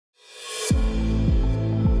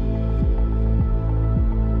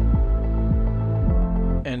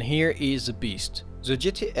And here is the beast, the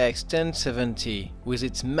GTX 1070 with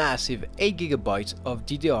its massive 8GB of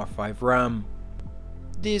DDR5 RAM.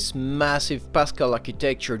 This massive Pascal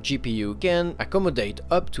architecture GPU can accommodate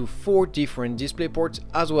up to 4 different display ports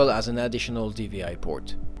as well as an additional DVI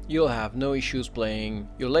port. You'll have no issues playing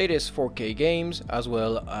your latest 4K games as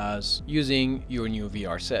well as using your new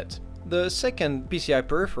VR set. The second PCI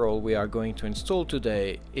peripheral we are going to install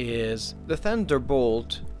today is the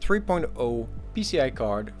Thunderbolt 3.0 PCI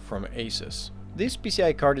card from Asus. This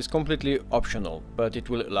PCI card is completely optional, but it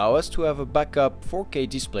will allow us to have a backup 4K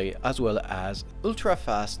display as well as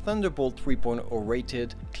ultra-fast Thunderbolt 3.0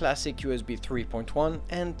 rated classic USB 3.1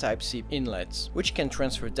 and Type-C inlets, which can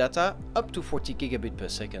transfer data up to 40 gigabit per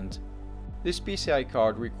second. This PCI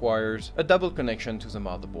card requires a double connection to the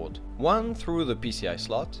motherboard, one through the PCI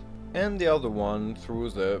slot and the other one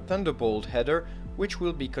through the Thunderbolt header, which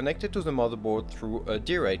will be connected to the motherboard through a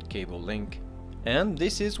direct cable link. And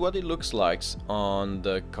this is what it looks like on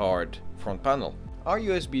the card front panel. Our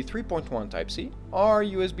USB 3.1 Type-C, our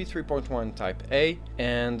USB 3.1 Type-A,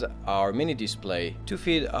 and our mini display to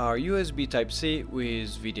feed our USB Type-C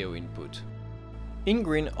with video input. In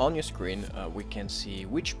green on your screen we can see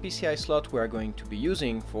which PCI slot we are going to be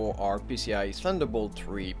using for our PCI Thunderbolt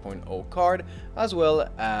 3.0 card, as well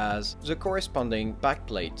as the corresponding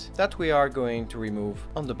backplate that we are going to remove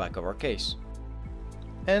on the back of our case.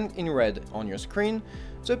 And in red on your screen,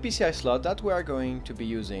 the PCI slot that we are going to be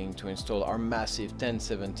using to install our massive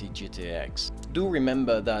 1070 GTX. Do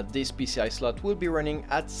remember that this PCI slot will be running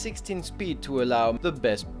at 16 speed to allow the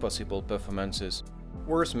best possible performances.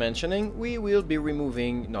 Worth mentioning, we will be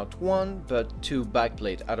removing not one but 2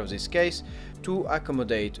 backplates out of this case to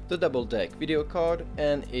accommodate the double deck video card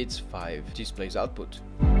and its 5 displays output.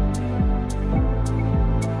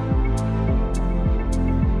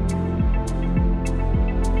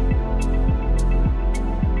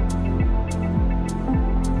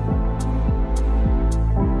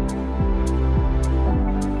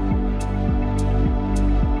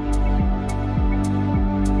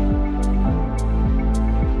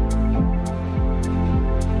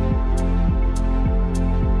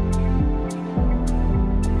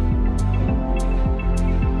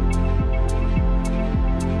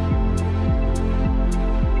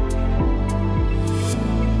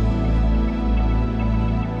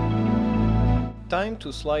 Time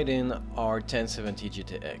to slide in our 1070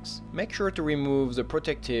 GTX. Make sure to remove the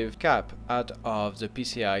protective cap out of the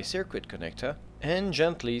PCI circuit connector and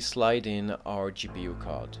gently slide in our GPU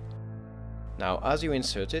card. Now as you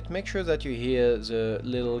insert it, make sure that you hear the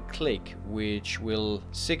little click which will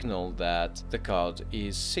signal that the card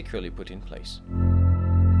is securely put in place.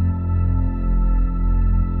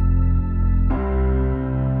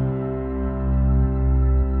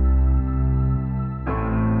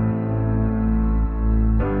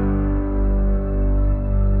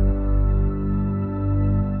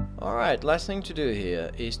 Alright, last thing to do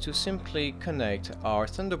here is to simply connect our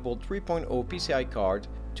Thunderbolt 3.0 PCI card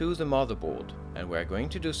to the motherboard, and we're going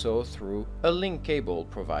to do so through a link cable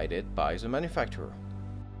provided by the manufacturer.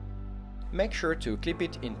 Make sure to clip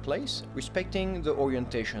it in place, respecting the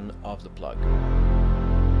orientation of the plug.